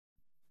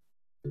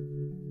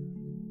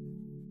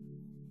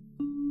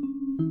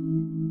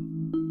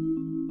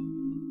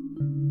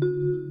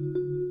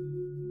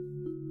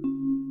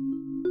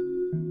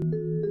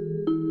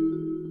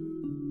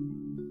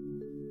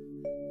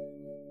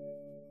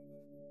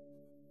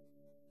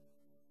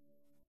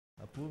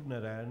Apurva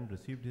Narayan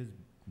received his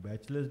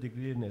bachelor's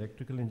degree in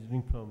electrical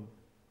engineering from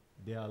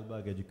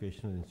Dayalbagh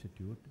Educational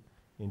Institute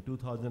in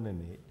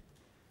 2008.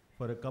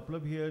 For a couple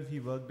of years, he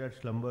worked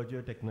at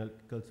Schlumberger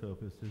Technical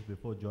Services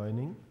before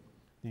joining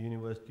the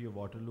University of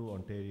Waterloo,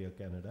 Ontario,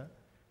 Canada,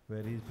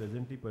 where he is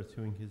presently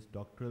pursuing his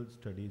doctoral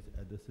studies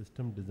at the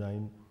System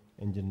Design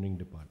Engineering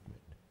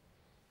Department.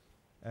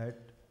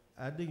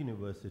 At the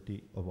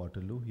University of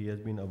Waterloo, he has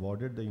been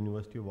awarded the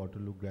University of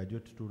Waterloo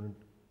Graduate Student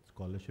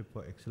Scholarship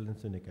for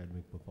Excellence in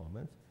Academic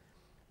Performance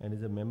and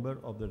is a member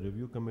of the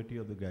Review Committee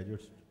of the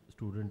Graduate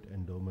Student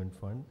Endowment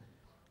Fund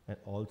and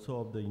also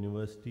of the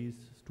University's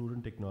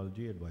Student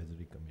Technology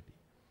Advisory Committee.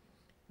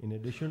 In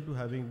addition to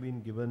having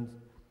been given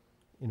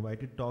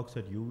invited talks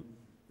at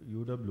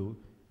UW,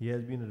 he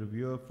has been a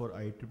reviewer for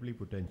IEEE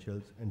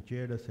Potentials and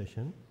chaired a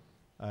session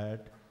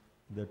at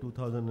the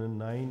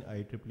 2009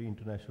 IEEE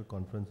International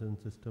Conference on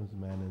Systems,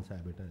 Man and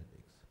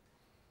Cybernetics.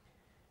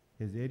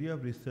 His area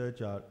of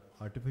research are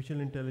artificial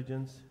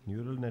intelligence,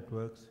 neural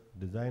networks,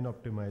 design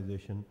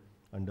optimization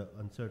under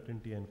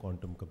uncertainty and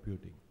quantum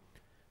computing.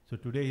 So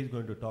today he's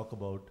going to talk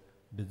about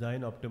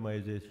design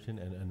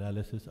optimization and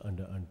analysis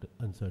under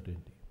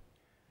uncertainty.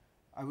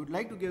 I would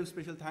like to give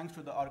special thanks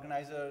to the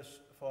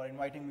organizers for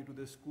inviting me to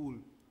this school.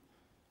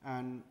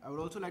 And I would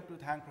also like to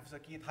thank Professor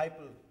Keith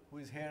Heipel, who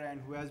is here and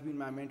who has been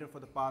my mentor for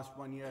the past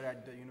 1 year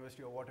at the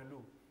University of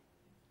Waterloo.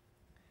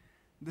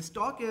 This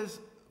talk is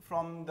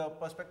from the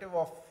perspective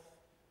of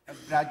a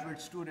graduate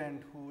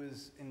student who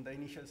is in the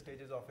initial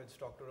stages of its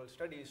doctoral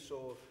studies.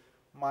 So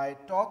my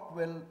talk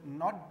will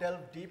not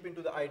delve deep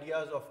into the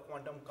ideas of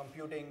quantum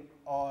computing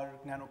or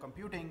nano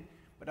computing,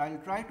 but I'll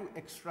try to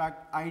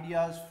extract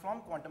ideas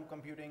from quantum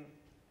computing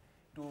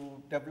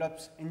to develop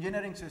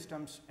engineering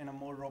systems in a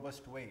more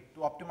robust way,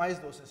 to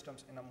optimize those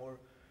systems in a more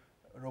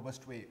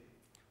robust way.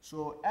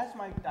 So as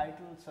my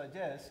title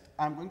suggests,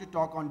 I'm going to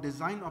talk on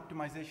design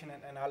optimization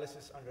and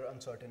analysis under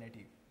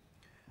uncertainty.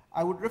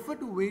 I would refer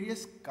to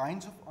various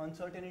kinds of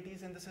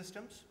uncertainties in the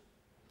systems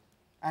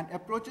and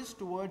approaches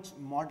towards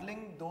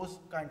modeling those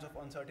kinds of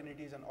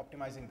uncertainties and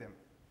optimizing them.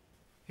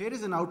 Here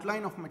is an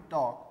outline of my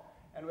talk,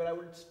 and where I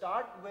will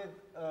start with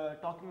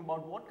talking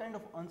about what kind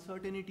of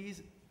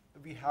uncertainties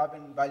we have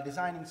while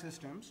designing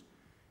systems,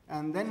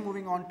 and then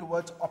moving on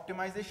towards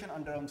optimization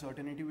under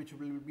uncertainty, which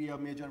will be a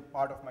major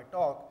part of my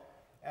talk,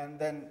 and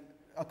then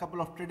a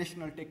couple of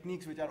traditional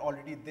techniques which are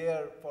already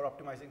there for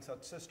optimizing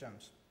such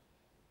systems.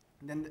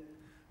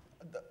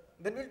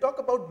 Then we'll talk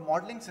about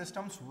modeling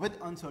systems with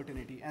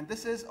uncertainty, and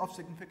this is of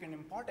significant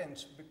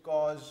importance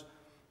because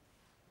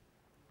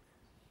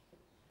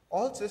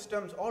all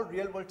systems, all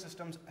real-world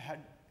systems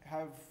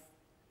have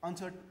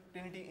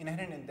uncertainty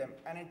inherent in them,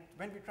 and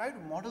when we try to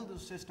model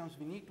those systems,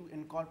 we need to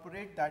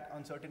incorporate that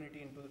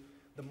uncertainty into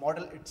the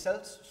model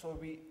itself, so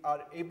we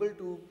are able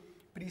to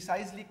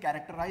precisely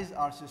characterize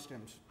our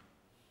systems.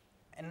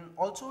 And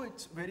also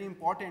it's very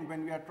important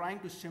when we are trying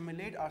to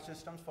simulate our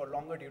systems for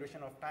longer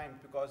duration of time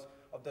because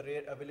of the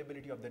rare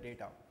availability of the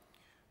data.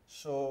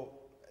 So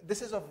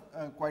this is of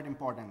quite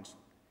importance.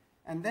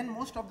 And then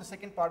most of the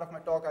second part of my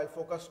talk, I'll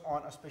focus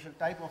on a special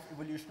type of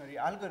evolutionary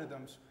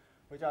algorithms,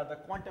 which are the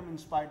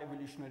quantum-inspired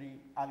evolutionary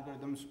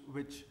algorithms,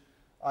 which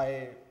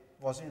I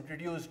was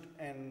introduced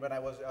in when I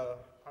was an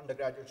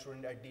undergraduate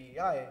student at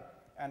DEI,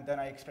 and then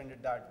I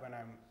extended that when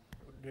I'm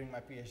doing my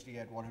PhD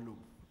at Waterloo.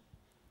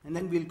 And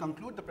then we'll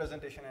conclude the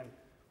presentation and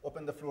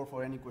open the floor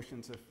for any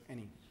questions, if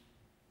any.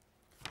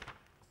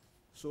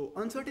 So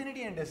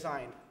uncertainty and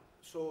design.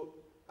 So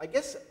I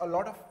guess a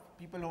lot of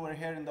people over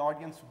here in the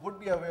audience would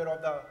be aware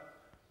of the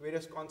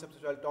various concepts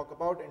which I'll talk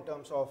about in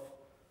terms of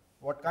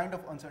what kind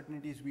of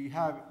uncertainties we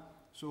have.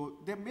 So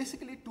there are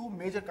basically two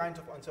major kinds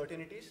of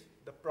uncertainties,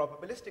 the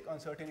probabilistic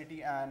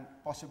uncertainty and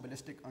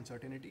possibilistic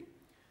uncertainty.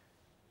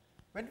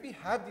 When we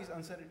have these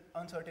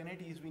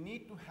uncertainties, we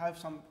need to have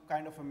some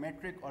kind of a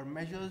metric or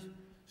measures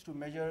to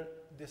measure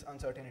this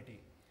uncertainty.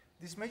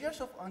 These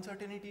measures of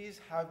uncertainties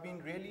have been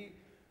really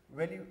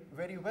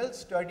very well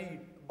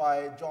studied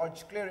by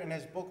George Clear in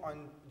his book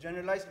on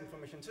generalized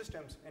information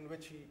systems, in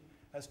which he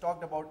has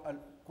talked about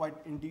quite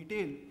in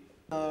detail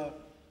the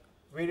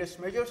various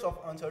measures of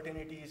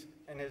uncertainties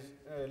in his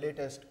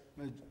latest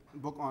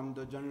book on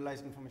the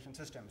generalized information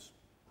systems.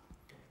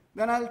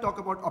 Then I'll talk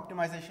about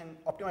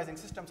optimizing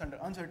systems under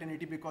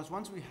uncertainty, because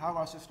once we have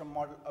our system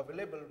model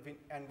available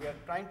and we are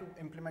trying to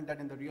implement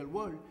that in the real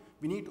world,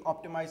 we need to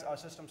optimize our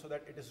system so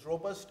that it is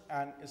robust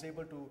and is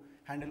able to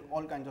handle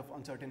all kinds of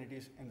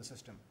uncertainties in the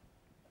system.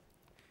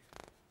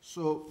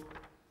 So,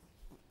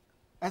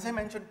 as I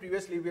mentioned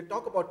previously, we'll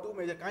talk about two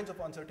major kinds of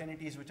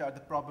uncertainties, which are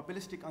the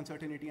probabilistic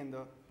uncertainty and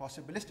the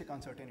possibilistic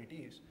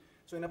uncertainties.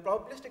 So in a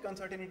probabilistic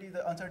uncertainty,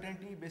 the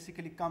uncertainty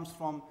basically comes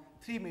from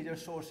three major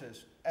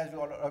sources. As we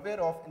all are aware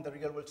of in the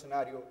real world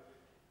scenario,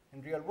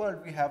 in real world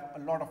we have a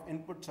lot of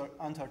inputs or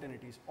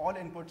uncertainties. All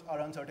inputs are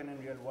uncertain in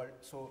real world.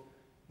 So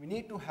we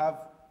need to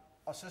have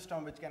a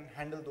system which can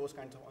handle those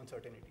kinds of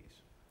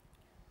uncertainties.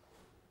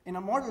 In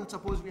a model,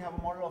 suppose we have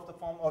a model of the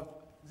form of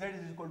z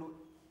is equal to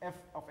f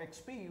of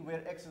xp,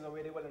 where x is a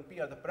variable and p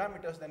are the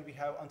parameters, then we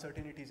have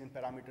uncertainties in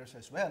parameters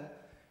as well.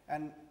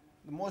 And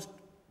the most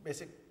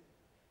basic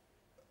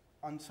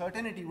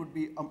uncertainty would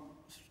be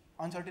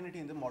uncertainty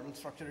in the model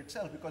structure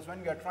itself, because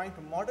when we are trying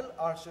to model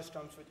our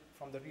systems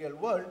from the real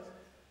world,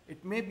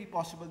 it may be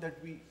possible that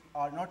we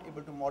are not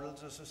able to model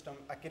the system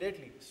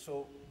accurately.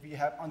 So we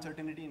have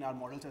uncertainty in our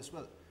models as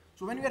well.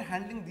 So when we are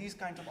handling these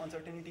kinds of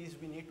uncertainties,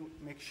 we need to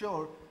make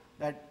sure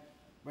that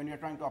when we are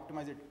trying to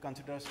optimize, it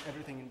considers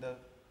everything in the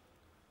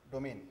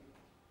domain.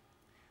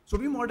 So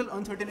we model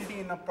uncertainty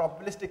in a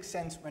probabilistic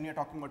sense when you're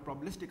talking about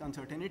probabilistic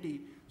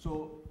uncertainty.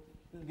 So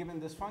given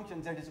this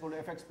function, z is equal to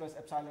fx plus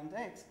epsilon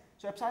x.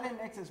 So epsilon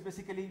x is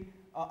basically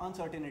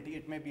uncertainty.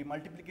 It may be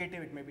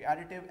multiplicative, it may be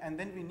additive, and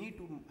then we need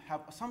to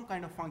have some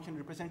kind of function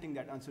representing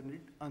that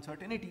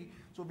uncertainty.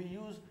 So we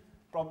use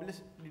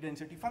probability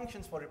density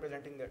functions for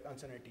representing that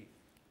uncertainty.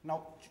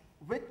 Now,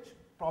 which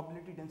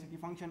probability density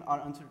function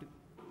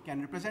can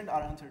represent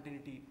our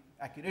uncertainty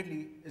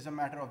accurately is a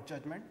matter of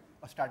judgment,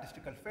 a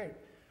statistical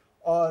fit,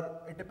 or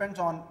it depends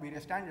on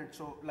various standards.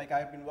 So like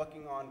I've been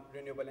working on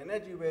renewable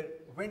energy, where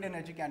wind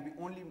energy can be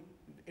only,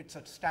 it's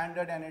a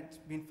standard, and it's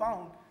been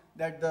found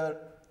that the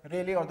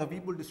Rayleigh or the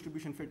Weibull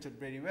distribution fits it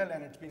very well,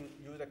 and it's been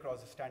used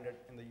across the standard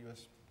in the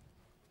US.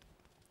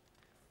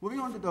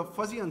 Moving on to the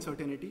fuzzy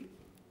uncertainty,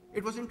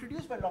 it was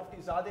introduced by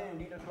Lofty-Zadeh and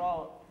Dieter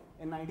Klau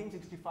in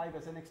 1965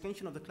 as an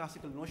extension of the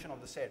classical notion of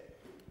the set.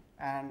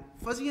 And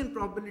fuzzy and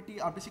probability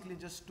are basically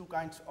just two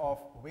kinds of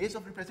ways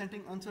of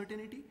representing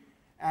uncertainty,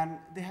 and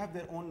they have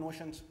their own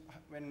notions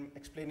when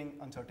explaining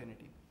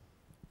uncertainty.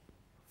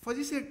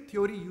 Fuzzy set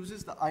theory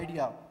uses the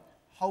idea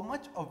how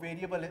much a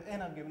variable is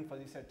in a given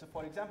fuzzy set. So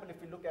for example, if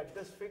we look at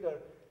this figure,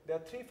 there are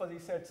three fuzzy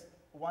sets,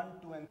 1,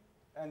 2,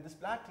 and this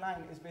black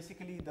line is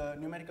basically the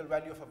numerical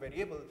value of a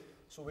variable.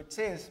 So it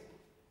says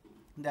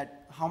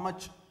that how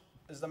much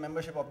is the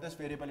membership of this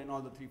variable in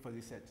all the three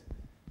fuzzy sets.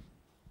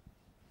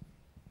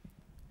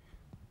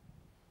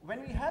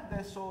 When we had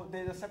this, so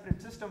there's a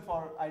separate system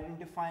for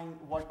identifying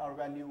what our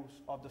values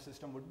of the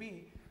system would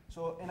be.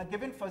 So in a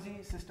given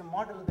fuzzy system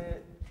model,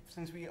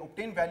 since we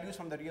obtain values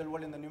from the real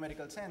world in the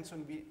numerical sense,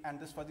 and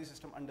this fuzzy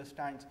system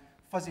understands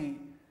fuzzy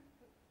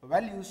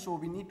values, so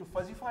we need to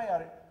fuzzify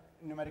our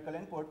numerical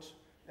inputs,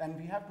 and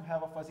we have to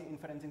have a fuzzy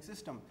inferencing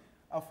system.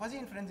 A fuzzy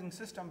inferencing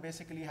system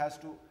basically has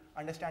to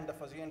understand the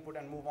fuzzy input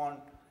and move on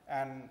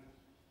and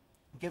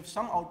give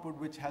some output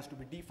which has to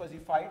be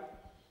defuzzified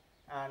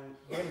and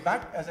given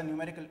back as a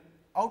numerical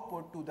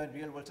output to the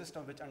real world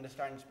system, which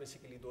understands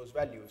basically those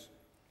values.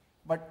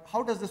 But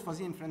how does this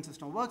fuzzy inference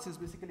system works is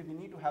basically we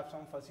need to have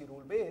some fuzzy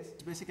rule base.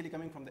 It's basically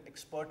coming from the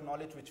expert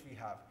knowledge which we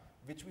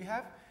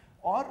have,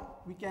 or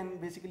we can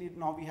basically,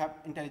 now we have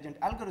intelligent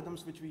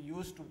algorithms which we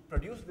use to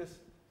produce this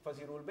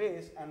fuzzy rule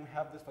base and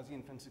have this fuzzy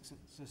inference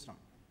system.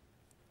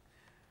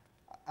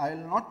 I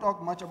will not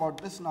talk much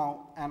about this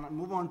now and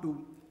move on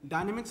to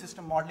dynamic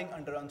system modeling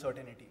under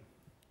uncertainty.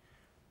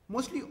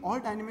 Mostly all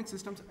dynamic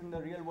systems in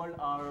the real world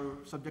are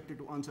subjected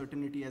to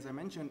uncertainty, as I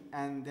mentioned,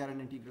 and they are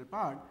an integral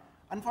part.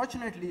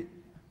 Unfortunately,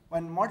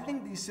 when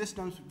modeling these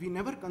systems, we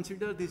never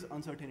consider these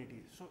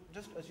uncertainties. So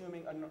just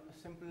assuming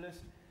a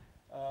simplest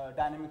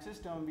dynamic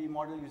system, we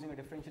model using a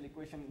differential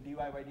equation dy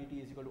by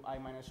dt is equal to I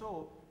minus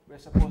O, where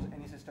suppose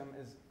any system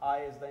is I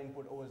is the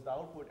input, O is the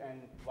output,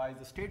 and Y is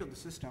the state of the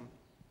system.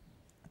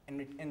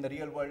 And in the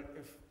real world,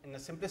 if in the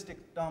simplistic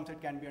terms,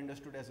 it can be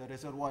understood as a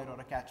reservoir or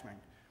a catchment.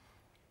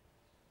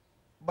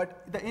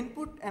 But the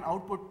input and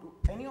output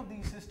to any of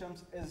these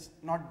systems is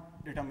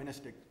not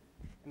deterministic.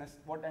 And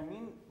what I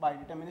mean by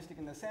deterministic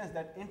in the sense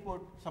that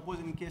input, suppose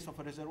in the case of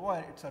a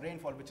reservoir, it's a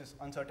rainfall which is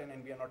uncertain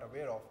and we are not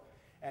aware of.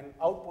 And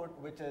output,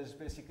 which is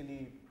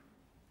basically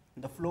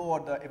the flow or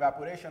the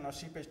evaporation or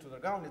seepage to the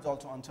ground, is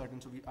also uncertain,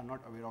 so we are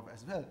not aware of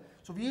as well.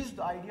 So we use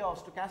the idea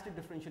of stochastic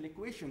differential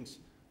equations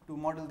to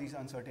model these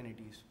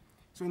uncertainties.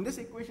 So in this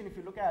equation, if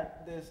you look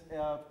at this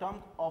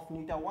term of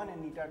neta 1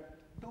 and neta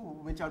 2,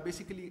 which are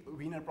basically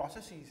Wiener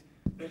processes,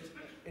 which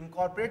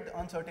incorporate the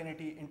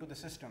uncertainty into the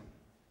system.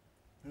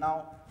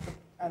 Now,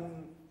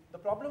 and the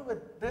problem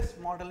with this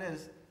model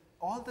is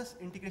all these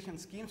integration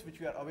schemes which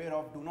we are aware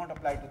of do not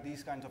apply to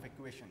these kinds of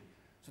equations.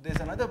 So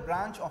there's another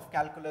branch of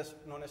calculus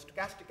known as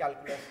stochastic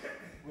calculus,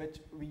 which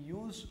we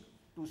use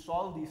to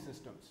solve these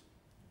systems,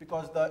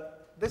 because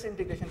this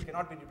integration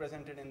cannot be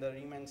represented in the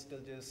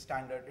Riemann-Stieltjes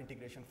standard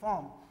integration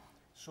form.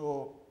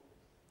 So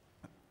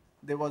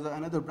there was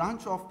another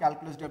branch of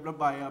calculus developed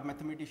by a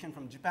mathematician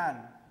from Japan,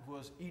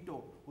 whose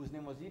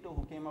name was Ito,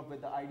 who came up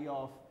with the idea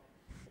of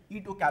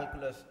Ito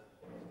calculus,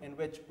 in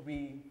which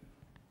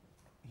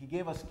he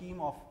gave a scheme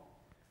of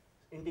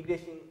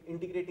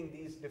integrating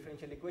these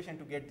differential equations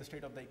to get the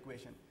state of the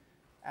equation.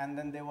 And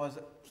then there was,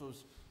 so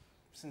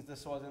since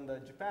this was in the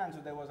Japan, so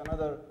there was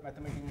another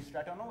mathematician,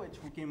 Stratonovich,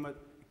 who came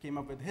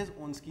up with his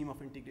own scheme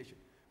of integration.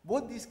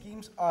 Both these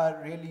schemes are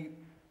really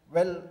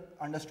well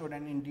understood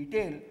and in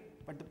detail,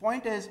 but the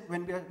point is,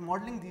 when we are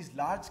modeling these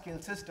large scale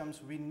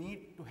systems, we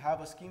need to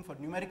have a scheme for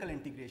numerical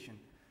integration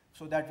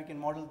so that we can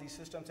model these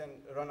systems and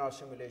run our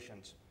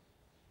simulations.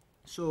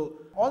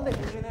 So all the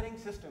engineering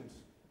systems,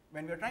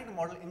 when we are trying to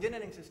model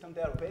engineering systems,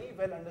 they are very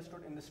well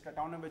understood in the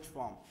Stratonovich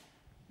form.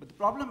 But the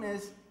problem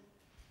is,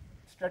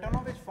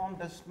 Stratonovich form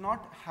does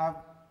not have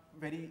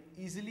very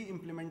easily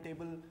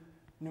implementable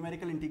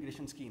numerical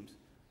integration schemes.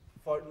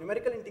 For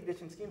numerical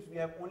integration schemes, we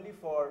have only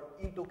for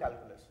Ito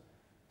calculus.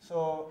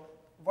 So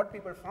what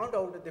people found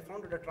out is they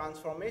found out a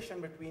transformation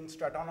between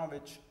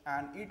Stratonovich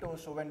and Ito.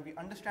 So when we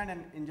understand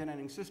an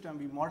engineering system,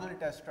 we model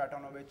it as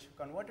Stratonovich,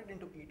 convert it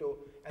into Ito,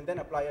 and then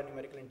apply our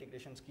numerical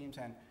integration schemes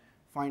and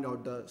find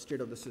out the state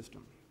of the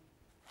system.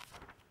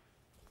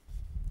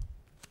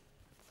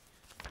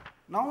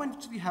 Now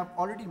once we have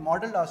already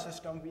modeled our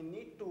system, we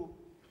need to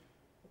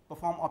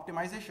perform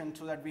optimization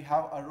so that we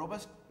have a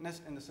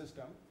robustness in the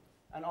system.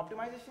 And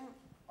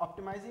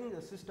optimizing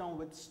the system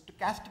with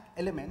stochastic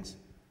elements,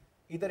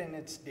 either in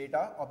its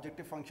data,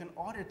 objective function,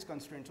 or its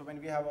constraints. So when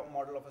we have a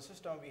model of a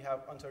system, we have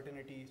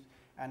uncertainties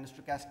and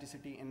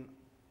stochasticity in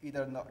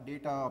either the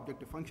data,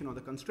 objective function, or the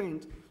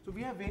constraints. So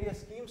we have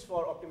various schemes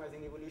for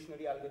optimizing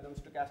evolutionary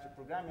algorithms, stochastic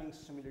programming,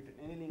 simulated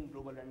annealing,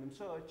 global random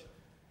search.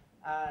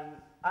 And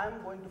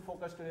I'm going to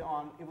focus today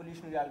on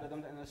evolutionary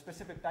algorithms and a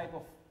specific type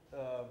of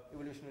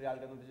evolutionary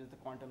algorithm, which is the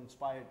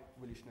quantum-inspired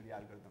evolutionary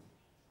algorithm.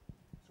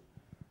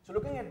 So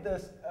looking at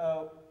this,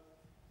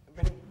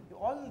 when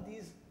all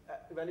these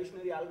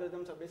evolutionary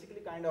algorithms are basically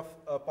kind of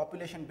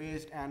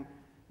population-based and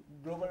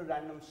global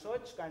random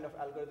search kind of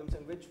algorithms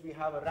in which we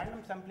have a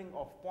random sampling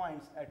of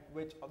points at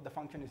which the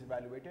function is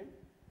evaluated.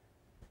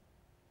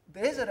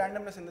 There is a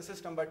randomness in the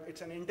system, but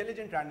it's an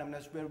intelligent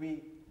randomness where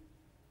we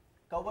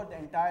cover the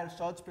entire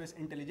search space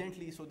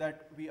intelligently so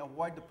that we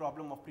avoid the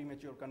problem of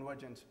premature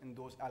convergence in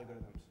those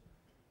algorithms.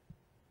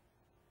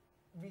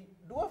 We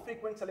do a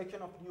frequent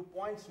selection of new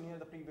points near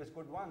the previous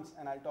good ones,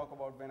 and I'll talk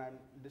about when I'm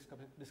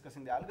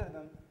discussing the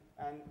algorithm.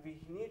 And we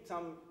need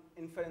some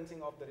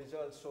inferencing of the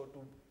results so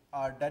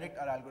to direct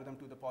our algorithm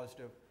to the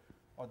positive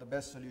or the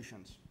best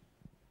solutions.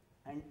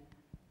 And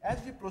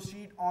as we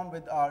proceed on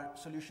with our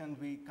solution,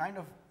 we kind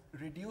of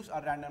reduce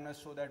our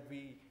randomness so that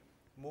we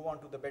move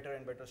on to the better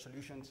and better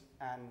solutions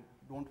and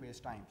don't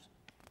waste times.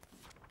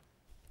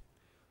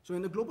 So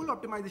in the global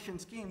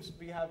optimization schemes,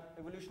 we have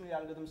evolutionary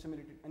algorithms,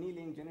 simulated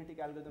annealing, genetic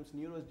algorithms,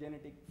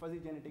 neurogenetic, fuzzy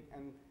genetic,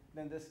 and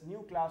then this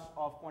new class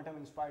of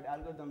quantum-inspired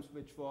algorithms,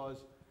 which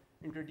was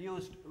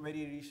introduced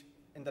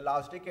in the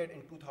last decade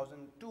in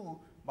 2002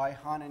 by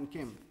Han and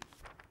Kim.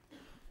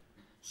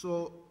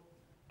 So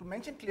to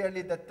mention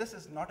clearly that this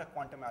is not a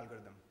quantum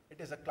algorithm. It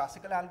is a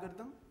classical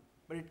algorithm,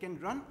 but it can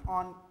run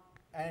on,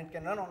 and it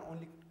can run on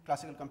only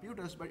classical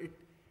computers, but it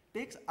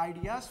takes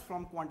ideas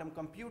from quantum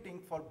computing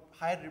for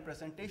higher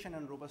representation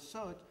and robust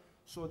search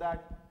so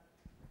that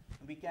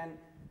we can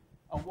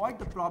avoid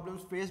the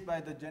problems faced by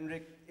the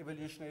generic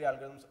evolutionary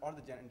algorithms or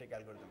the genetic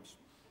algorithms.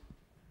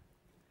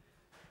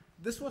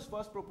 This was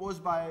first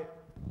proposed by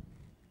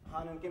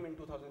Han and Kim in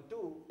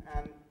 2002,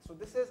 and so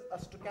this is a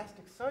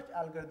stochastic search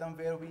algorithm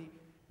where we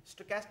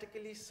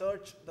stochastically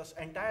search the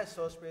entire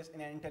search space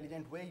in an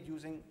intelligent way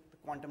using the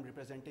quantum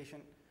representation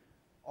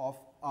of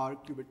our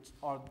qubits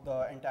or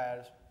the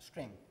entire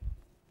string.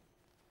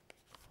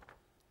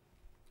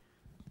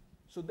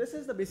 So this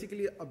is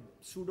basically a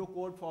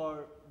pseudocode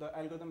for the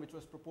algorithm which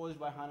was proposed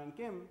by Han and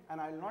Kim, and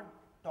I'll not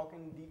talk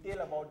in detail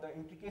about the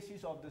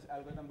intricacies of this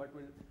algorithm, but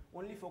we'll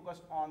only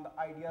focus on the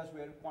ideas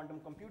where quantum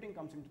computing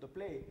comes into the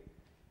play.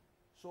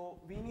 So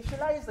we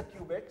initialize the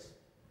qubits,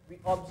 we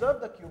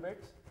observe the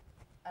qubits,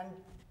 and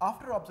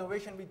after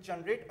observation we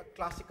generate a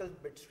classical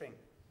bit string.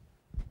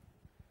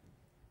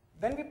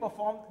 Then we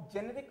perform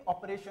generic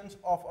operations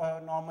of a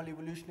normal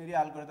evolutionary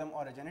algorithm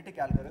or a genetic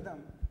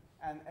algorithm,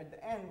 and at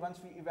the end, once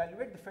we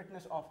evaluate the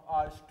fitness of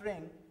our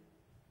string,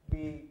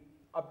 we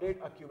update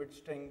a qubit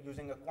string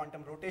using a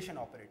quantum rotation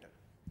operator.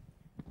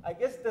 I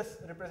guess this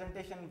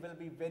representation will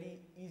be very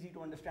easy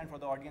to understand for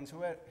the audience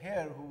who are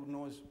here who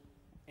knows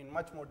in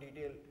much more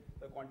detail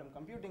the quantum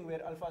computing,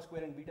 where alpha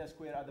square and beta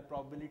square are the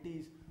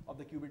probabilities of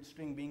the qubit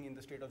string being in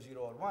the state of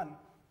 0 or 1.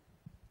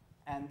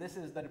 And this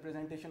is the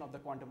representation of the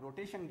quantum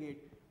rotation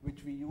gate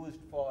which we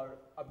used for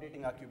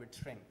updating our qubit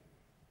string.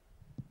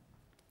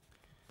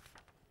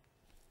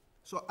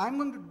 So I'm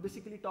going to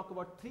basically talk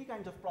about three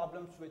kinds of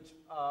problems which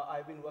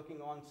I've been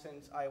working on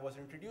since I was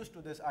introduced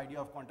to this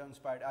idea of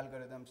quantum-inspired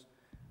algorithms.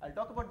 I'll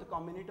talk about the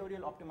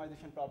combinatorial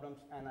optimization problems,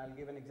 and I'll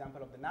give an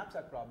example of the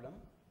knapsack problem.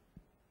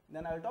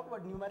 Then I'll talk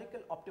about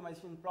numerical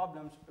optimization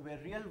problems where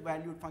real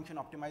valued function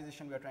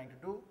optimization we are trying to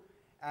do.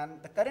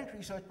 And the current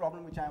research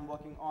problem which I'm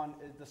working on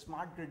is the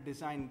smart grid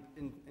design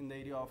in the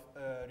area of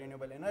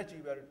renewable energy.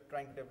 We are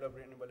trying to develop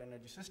renewable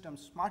energy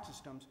systems, smart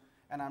systems,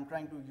 and I'm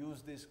trying to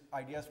use these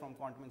ideas from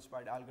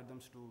quantum-inspired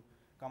algorithms to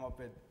come up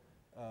with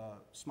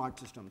smart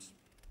systems.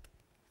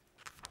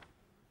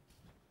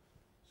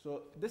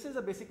 So this is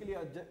basically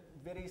a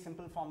very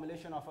simple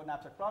formulation of a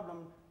knapsack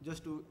problem.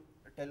 Just to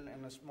tell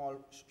in a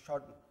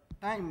short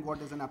time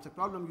what is a knapsack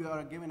problem, you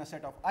are given a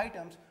set of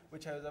items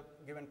which has a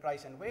given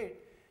price and weight,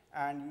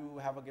 and you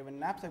have a given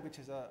knapsack which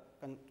is a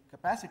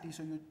capacity,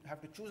 so you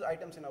have to choose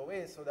items in a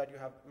way so that you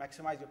have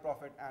maximize your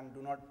profit and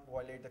do not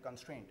violate the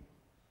constraint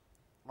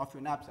of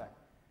your knapsack.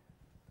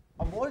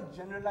 A more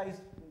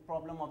generalized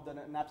problem of the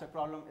knapsack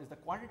problem is the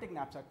quadratic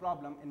knapsack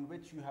problem, in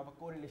which you have a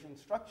correlation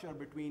structure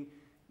between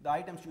the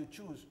items you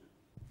choose.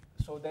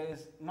 So there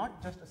is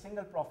not just a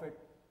single profit,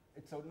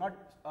 it's not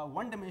a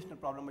one-dimensional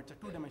problem, it's a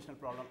two-dimensional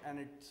problem, and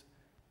it's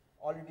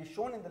already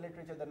shown in the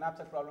literature the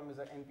knapsack problem is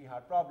an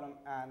NP-hard problem,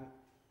 and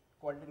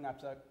quality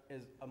knapsack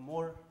is a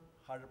more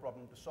harder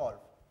problem to solve.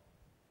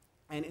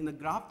 And in the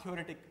graph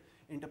theoretic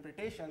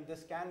interpretation,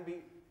 this can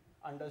be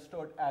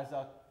understood as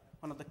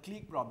one of the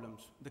clique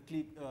problems, the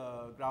clique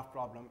graph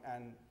problem,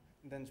 and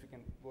then we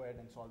can go ahead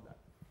and solve that.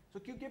 So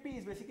QKP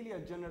is basically a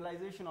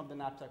generalization of the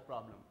knapsack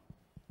problem.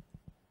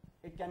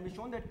 It can be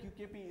shown that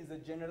QKP is a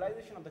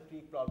generalization of the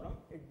clique problem,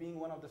 it being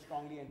one of the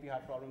strongly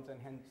NP-hard problems, and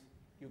hence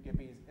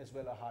QKP is as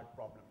well a hard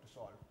problem to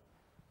solve.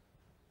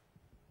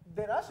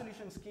 There are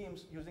solution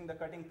schemes using the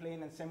cutting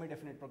plane and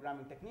semi-definite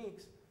programming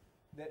techniques.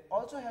 There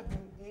also have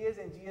been EAs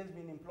and GAs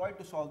being employed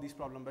to solve these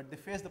problems, but they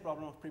face the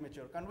problem of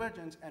premature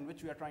convergence, and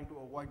which we are trying to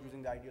avoid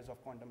using the ideas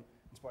of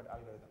quantum-inspired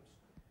algorithms.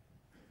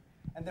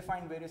 And they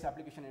find various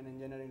application in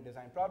engineering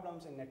design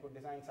problems, in network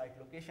design, site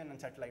location, and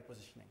satellite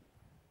positioning.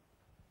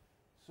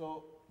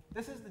 So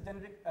this is the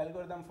generic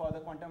algorithm for the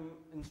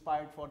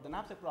quantum-inspired for the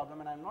knapsack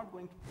problem, and I'm not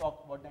going to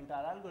talk about the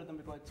entire algorithm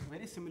because it's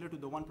very similar to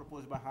the one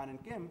proposed by Han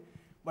and Kim.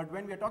 But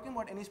when we are talking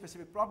about any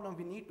specific problem,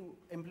 we need to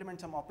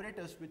implement some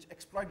operators which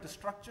exploit the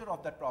structure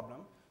of that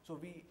problem. So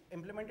we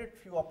implemented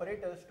few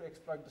operators to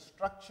exploit the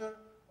structure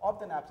of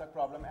the knapsack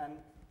problem, and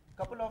a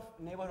couple of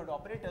neighborhood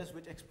operators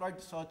which exploit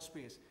the search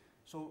space.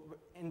 So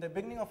in the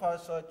beginning of our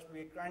search,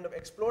 we kind of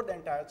explored the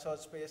entire search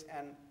space,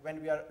 and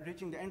when we are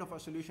reaching the end of our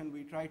solution,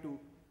 we try to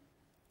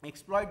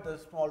exploit the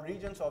small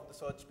regions of the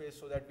search space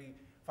so that we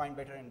find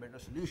better and better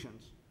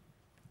solutions.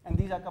 And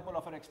these are a couple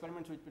of our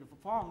experiments which we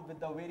performed with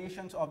the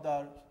variations of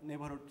the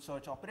neighborhood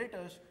search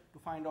operators to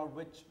find out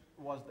which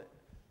was the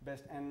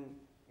best. And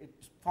it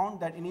found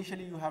that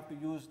initially you have to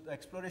use the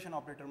exploration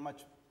operator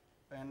much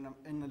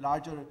in a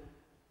larger,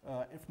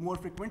 if more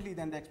frequently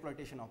than the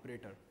exploitation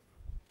operator.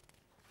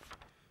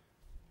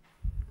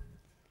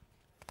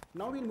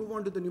 Now we move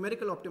on to the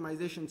numerical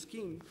optimization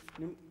scheme,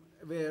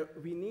 where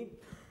we need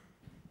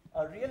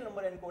a real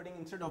number encoding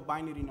instead of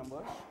binary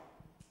numbers,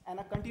 and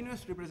a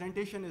continuous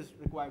representation is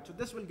required. So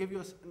this will give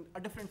you a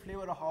different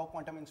flavor of how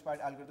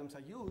quantum-inspired algorithms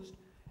are used,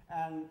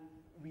 and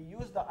we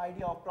use the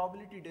idea of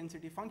probability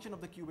density function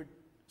of the qubit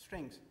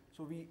strings.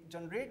 So we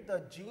generate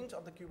the genes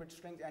of the qubit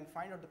strings and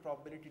find out the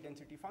probability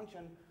density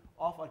function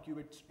of our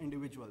qubit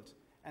individuals,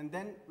 and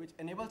then which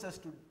enables us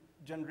to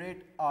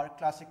generate our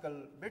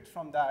classical bits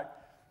from that,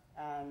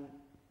 and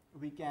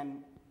we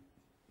can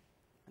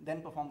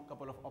then perform a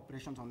couple of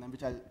operations on them,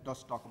 which I'll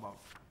just talk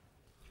about.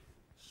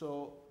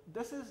 So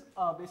this is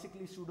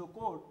basically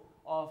pseudocode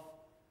of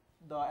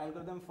the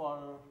algorithm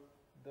for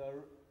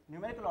the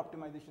numerical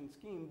optimization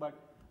scheme,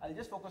 but I'll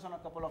just focus on a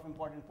couple of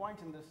important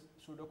points in this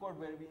pseudocode,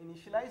 where we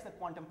initialize the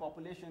quantum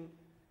population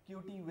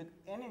QT with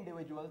n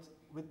individuals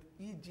with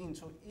each gene.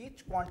 So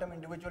each quantum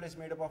individual is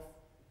made up of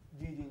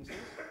G genes.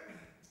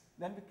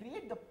 Then we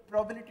create the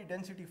probability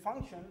density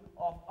function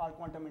of our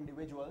quantum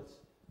individuals,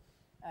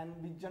 and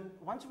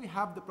once we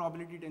have the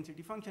probability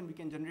density function, we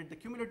can generate the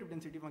cumulative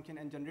density function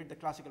and generate the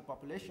classical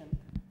population,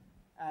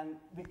 and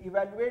we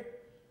evaluate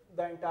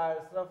the entire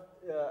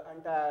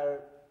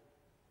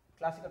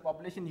classical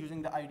population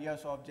using the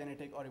ideas of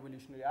genetic or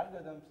evolutionary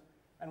algorithms.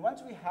 And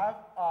once we have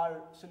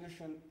our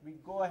solution, we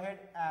go ahead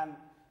and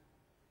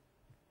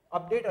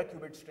update our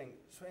qubit string.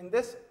 So in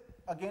this,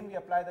 again, we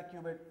apply the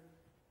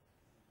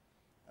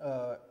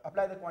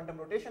quantum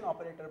rotation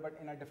operator, but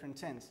in a different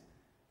sense.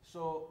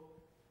 So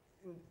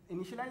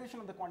initialization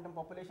of the quantum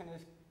population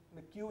is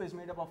the Q is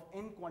made up of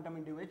n quantum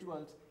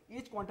individuals.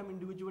 Each quantum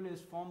individual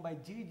is formed by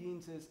G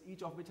genes,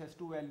 each of which has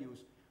two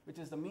values, which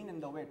is the mean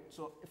and the width.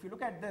 So if you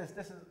look at this,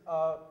 this is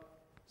a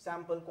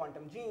sample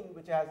quantum gene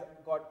which has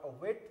got a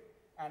width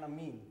and a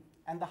mean.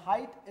 And the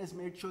height is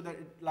made sure that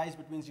it lies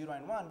between 0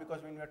 and 1,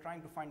 because when we are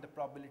trying to find the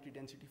probability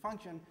density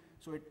function,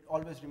 so it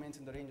always remains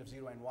in the range of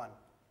 0 and 1.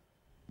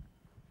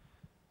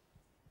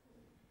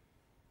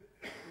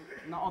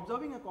 Now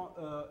observing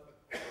a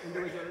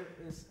individual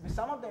is we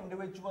sum up the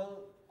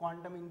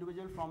quantum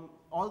individual from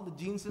all the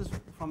genes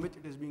from which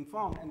it is being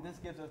formed, and this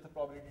gives us the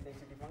probability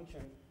density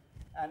function.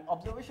 And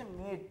observation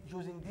made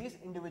using these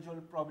individual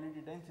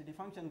probability density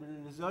function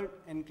will result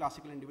in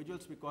classical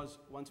individuals, because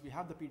once we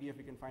have the PDF,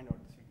 we can find out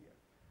the CDF.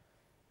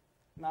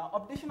 Now,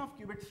 updation of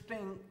qubit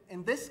string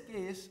in this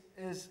case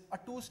is a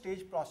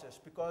two-stage process,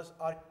 because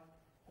our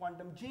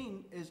quantum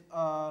gene is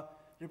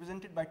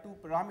represented by two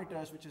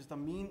parameters, which is the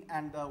mean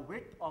and the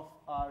width of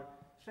our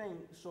string.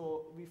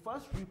 So we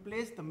first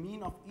replace the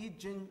mean of each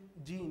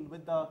gene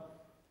with the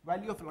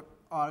value of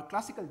our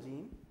classical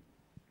gene,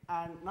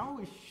 and now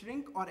we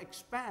shrink or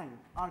expand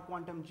our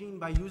quantum gene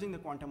by using the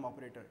quantum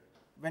operator.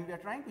 When we are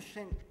trying to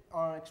shrink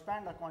or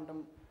expand our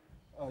quantum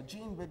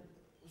gene, with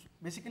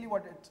basically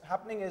what is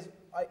happening is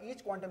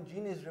each quantum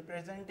gene is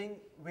representing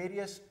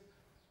various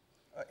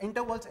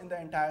intervals in the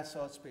entire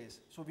search space.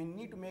 So we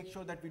need to make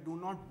sure that we do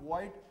not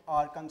void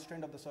our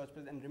constraint of the search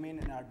space and remain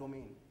in our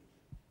domain.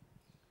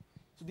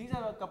 So these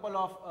are a couple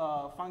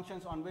of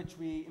functions on which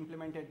we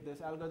implemented this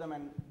algorithm,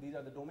 and these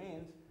are the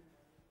domains.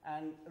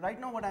 And right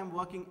now what I'm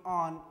working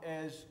on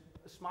is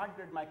smart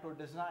grid micro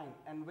design,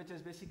 and which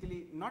is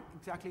basically not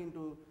exactly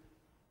into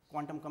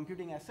quantum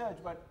computing as such,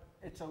 but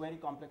it's a very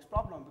complex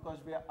problem because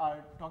we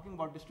are talking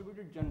about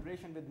distributed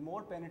generation with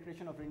more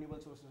penetration of renewable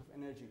sources of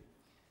energy.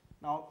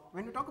 Now,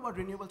 when we talk about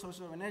renewable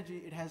sources of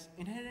energy, it has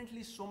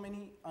inherently so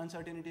many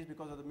uncertainties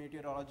because of the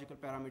meteorological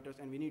parameters,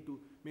 and we need to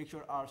make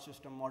sure our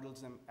system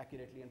models them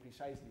accurately and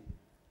precisely.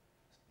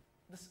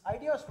 This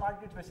idea of smart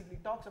grids basically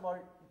talks about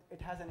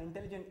it has an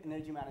intelligent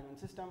energy management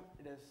system,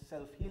 it is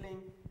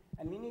self-healing,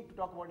 and we need to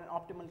talk about an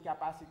optimal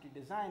capacity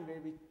design where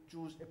we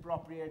choose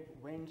appropriate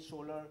wind,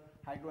 solar,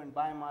 hydro, and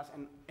biomass,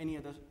 and any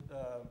other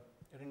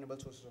renewable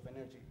sources of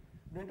energy.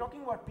 When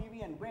talking about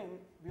PV and wind,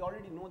 we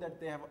already know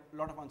that they have a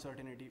lot of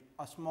uncertainty.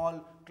 A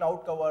small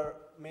cloud cover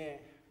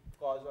may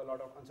cause a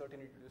lot of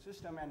uncertainty to the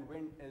system, and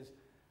wind is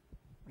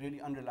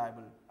really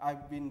unreliable.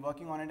 I've been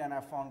working on it, and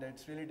I've found that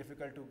it's really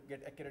difficult to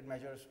get accurate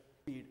measures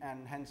speed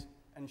and hence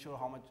ensure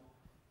how much.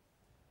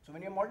 So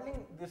when you're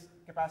modeling this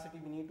capacity,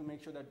 we need to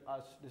make sure that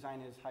our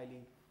design is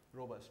highly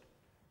robust.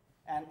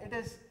 And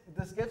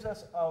this gives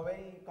us a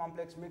very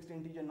complex mixed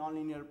integer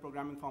nonlinear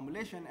programming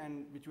formulation,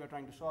 and which we are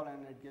trying to solve,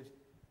 and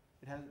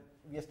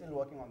we are still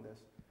working on this.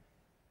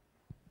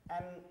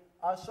 And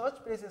our search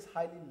space is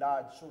highly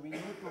large, so we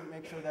need to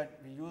make sure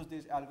that we use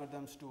these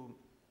algorithms to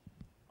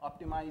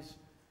optimize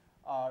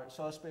our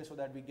search space so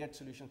that we get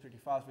solutions pretty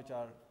fast, which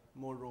are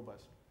more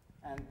robust.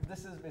 And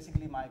this is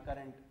basically my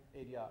current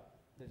area.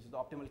 This is the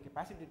optimal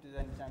capacity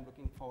design, which I'm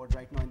looking forward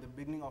right now in the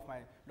beginning of my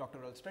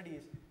doctoral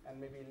studies, and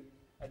maybe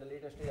at the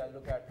later stage I'll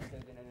look at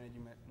intelligent energy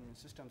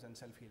systems and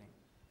self-healing.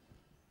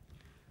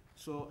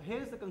 So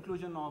here's the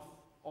conclusion of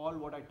all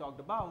what I talked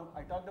about.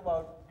 I talked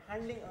about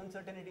handling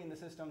uncertainty in the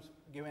systems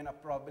given a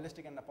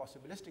probabilistic and a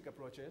possibilistic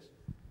approaches.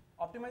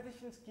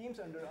 Optimization schemes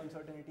under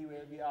uncertainty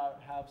where we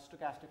have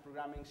stochastic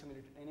programming,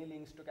 simulated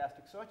annealing,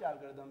 stochastic search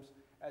algorithms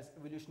as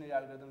evolutionary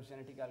algorithms,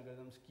 genetic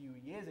algorithms,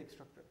 QEAs,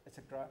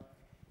 etc.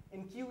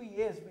 In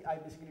QEAs, I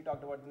basically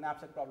talked about the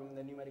knapsack problem and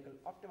the numerical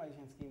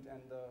optimization schemes and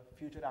the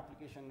future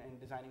application and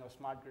designing of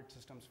smart grid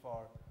systems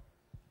for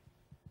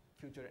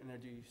future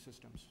energy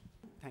systems.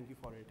 Thank you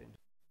for your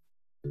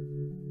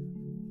attention.